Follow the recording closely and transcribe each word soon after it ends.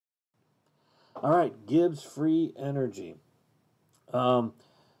All right, Gibbs free energy. As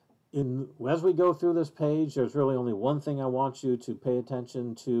we go through this page, there's really only one thing I want you to pay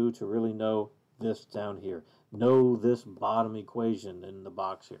attention to really know this down here. Know this bottom equation in the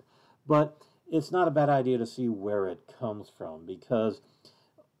box here. But it's not a bad idea to see where it comes from, because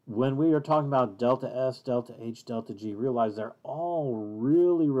when we are talking about delta S, delta H, delta G, realize they're all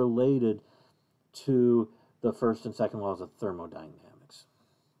really related to the first and second laws of thermodynamics.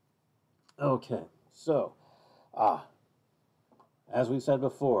 Okay, so, as we said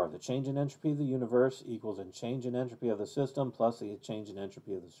before, the change in entropy of the universe equals a change in entropy of the system plus the change in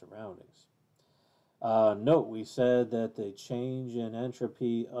entropy of the surroundings. Note, we said that the change in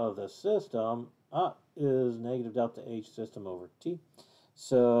entropy of the system is negative delta H system over T.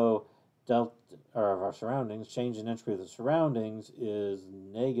 So, delta, or of our surroundings, change in entropy of the surroundings is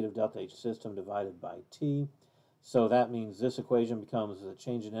negative delta H system divided by T. So that means this equation becomes the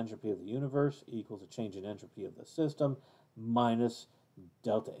change in entropy of the universe equals a change in entropy of the system minus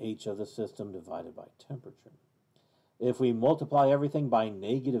delta H of the system divided by temperature. If we multiply everything by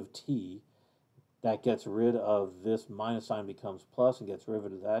negative T, that gets rid of this minus sign, becomes plus, and gets rid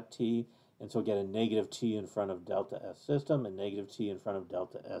of that T, and so we get a negative T in front of delta S system and negative T in front of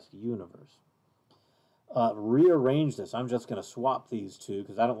delta S universe. Rearrange this. I'm just going to swap these two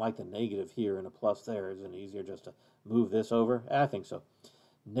because I don't like the negative here and a plus there. Isn't it easier just to move this over? I think so.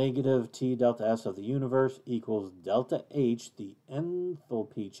 Negative T delta S of the universe equals delta H, the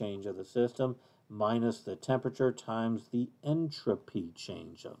enthalpy change of the system, minus the temperature times the entropy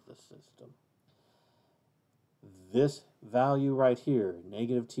change of the system. This value right here,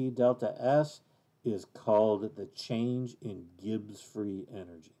 negative T delta S, is called the change in Gibbs free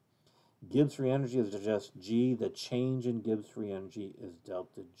energy. Gibbs free energy is just G. The change in Gibbs free energy is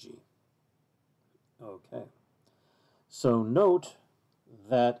delta G. Okay. So note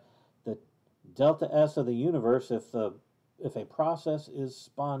that the delta S of the universe, if a process is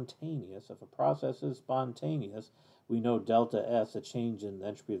spontaneous, we know delta S, the change in the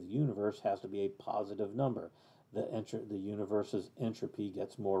entropy of the universe, has to be a positive number. The universe's entropy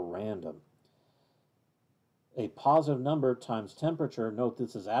gets more random. A positive number times temperature, note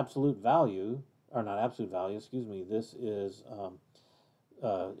this is absolute value, or not absolute value, excuse me, this is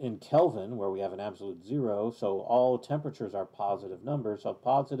in Kelvin, where we have an absolute zero, so all temperatures are positive numbers. So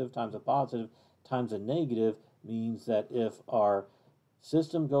positive times a negative means that if our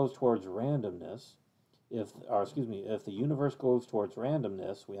system goes towards randomness, if the universe goes towards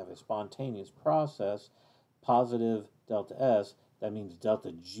randomness, we have a spontaneous process, positive delta S, that means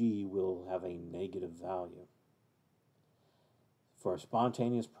delta G will have a negative value. For a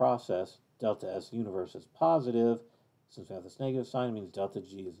spontaneous process, delta S universe is positive. Since we have this negative sign, it means delta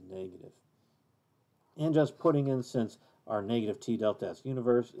G is negative. And just putting in, since our negative T delta S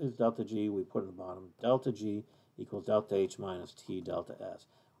universe is delta G, we put at the bottom delta G equals delta H minus T delta S,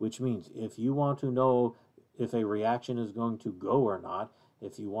 which means if you want to know if a reaction is going to go or not,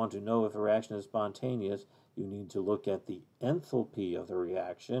 if you want to know if a reaction is spontaneous, you need to look at the enthalpy of the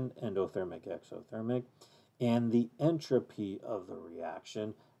reaction, endothermic, exothermic, and the entropy of the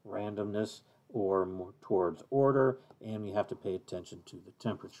reaction, randomness or more towards order, and we have to pay attention to the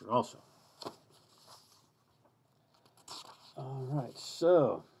temperature also. All right,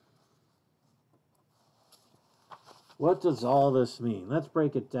 so what does all this mean? Let's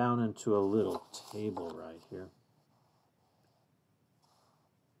break it down into a little table right here.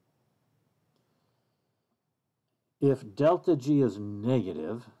 If delta G is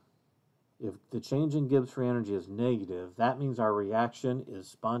negative, if the change in Gibbs free energy is negative, that means our reaction is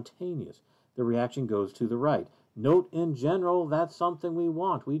spontaneous. The reaction goes to the right. Note, in general, that's something we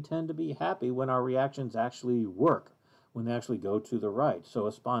want. We tend to be happy when our reactions actually work, when they actually go to the right. So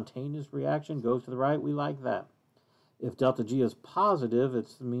a spontaneous reaction goes to the right. We like that. If delta G is positive,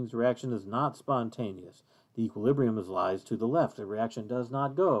 it means the reaction is not spontaneous. The equilibrium lies to the left. The reaction does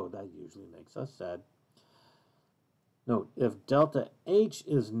not go. That usually makes us sad. Note, if delta H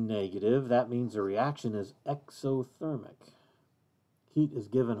is negative, that means the reaction is exothermic. Heat is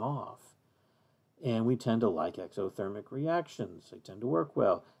given off. And we tend to like exothermic reactions. They tend to work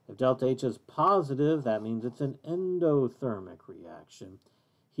well. If delta H is positive, that means it's an endothermic reaction.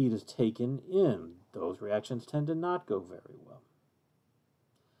 Heat is taken in. Those reactions tend to not go very well.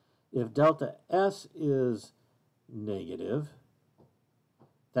 If delta S is negative,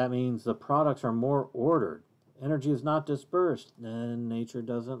 that means the products are more ordered. Energy is not dispersed, and nature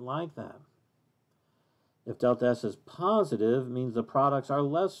doesn't like that. If delta S is positive, it means the products are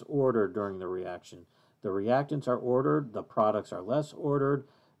less ordered during the reaction. The reactants are ordered, the products are less ordered.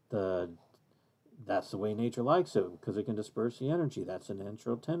 That's the way nature likes it, because it can disperse the energy. That's a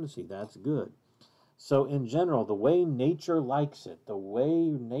natural tendency. That's good. So in general, the way nature likes it, the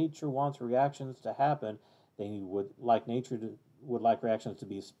way nature wants reactions to happen, they would like reactions to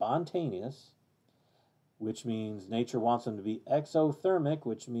be spontaneous, which means nature wants them to be exothermic,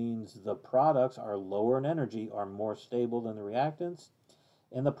 which means the products are lower in energy, are more stable than the reactants,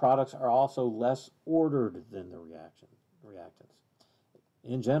 and the products are also less ordered than the reactants.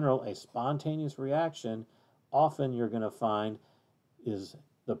 In general, a spontaneous reaction, often you're going to find, is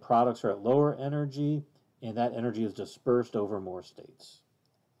the products are at lower energy, and that energy is dispersed over more states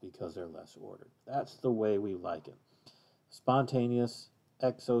because they're less ordered. That's the way we like it. Spontaneous,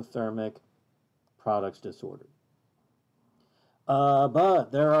 exothermic, products disordered.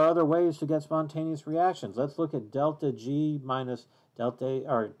 But there are other ways to get spontaneous reactions. Let's look at delta G minus delta,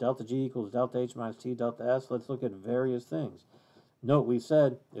 or delta G equals delta H minus T delta S. Let's look at various things. Note we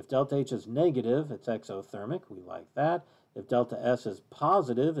said if delta H is negative, it's exothermic. We like that. If delta S is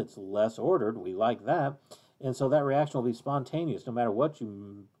positive, it's less ordered. We like that. And so that reaction will be spontaneous. No matter what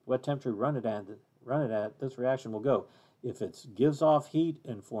temperature you run it at, this reaction will go. If it gives off heat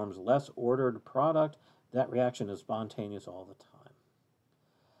and forms less ordered product, that reaction is spontaneous all the time.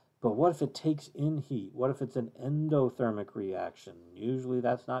 But what if it takes in heat? What if it's an endothermic reaction? Usually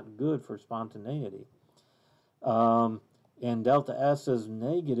that's not good for spontaneity. And delta S is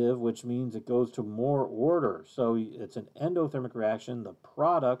negative, which means it goes to more order. So it's an endothermic reaction. The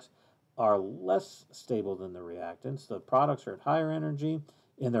products are less stable than the reactants. The products are at higher energy,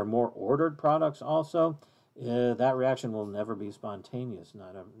 and they're more ordered products also. That reaction will never be spontaneous,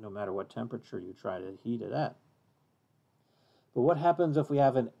 no matter what temperature you try to heat it at. But what happens if we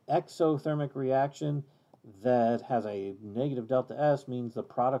have an exothermic reaction that has a negative delta S? Means the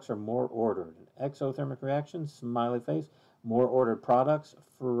products are more ordered. An exothermic reaction, smiley face, more ordered products,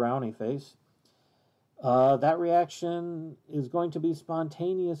 frowny face. That reaction is going to be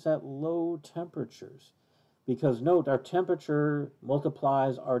spontaneous at low temperatures. Because note, our temperature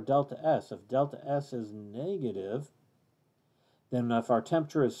multiplies our delta S. If delta S is negative, then if our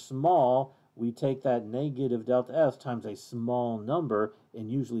temperature is small, we take that negative delta S times a small number, and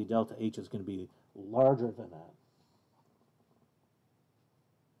usually delta H is going to be larger than that.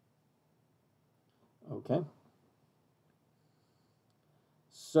 Okay?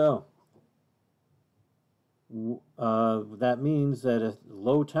 So, that means that at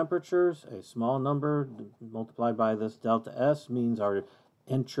low temperatures, a small number multiplied by this delta S means our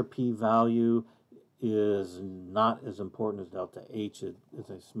entropy value is not as important as delta H. It is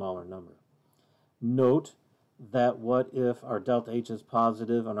a smaller number. Note that what if our delta H is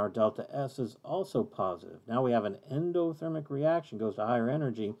positive and our delta S is also positive? Now we have an endothermic reaction, goes to higher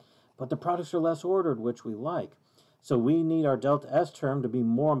energy, but the products are less ordered, which we like. So we need our delta S term to be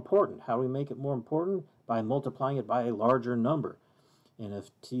more important. How do we make it more important? By multiplying it by a larger number. And if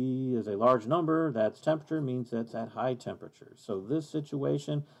T is a large number, that's temperature, means that's at high temperatures. So this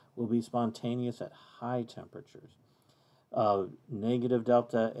situation will be spontaneous at high temperatures. Negative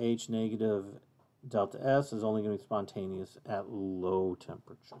delta H, negative delta S is only going to be spontaneous at low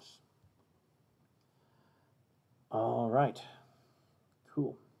temperatures. All right,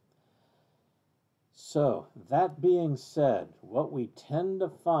 cool. So, that being said, what we tend to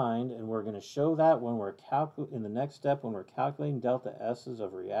find, and we're going to show that when we're in the next step, when we're calculating delta S's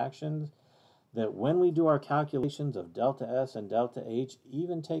of reactions, that when we do our calculations of delta S and delta H,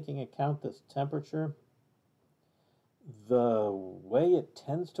 even taking account this temperature, the way it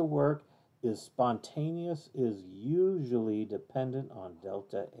tends to work is spontaneous is usually dependent on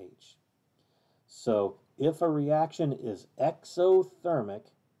delta H. So, if a reaction is exothermic,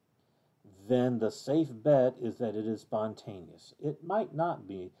 then the safe bet is that it is spontaneous. It might not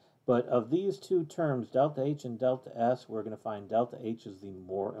be, but of these two terms, delta H and delta S, we're going to find delta H is the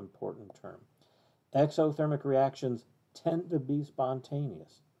more important term. Exothermic reactions tend to be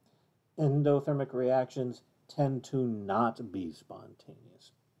spontaneous. Endothermic reactions tend to not be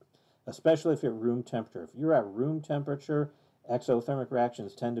spontaneous, especially if you're at room temperature. If you're at room temperature, exothermic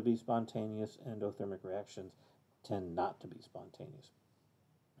reactions tend to be spontaneous. Endothermic reactions tend not to be spontaneous.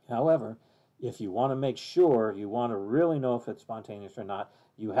 However, if you want to make sure, you want to really know if it's spontaneous or not,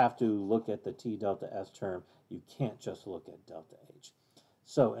 you have to look at the T delta S term. You can't just look at delta H.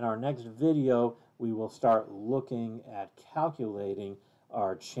 So in our next video, we will start looking at calculating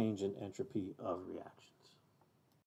our change in entropy of reactions.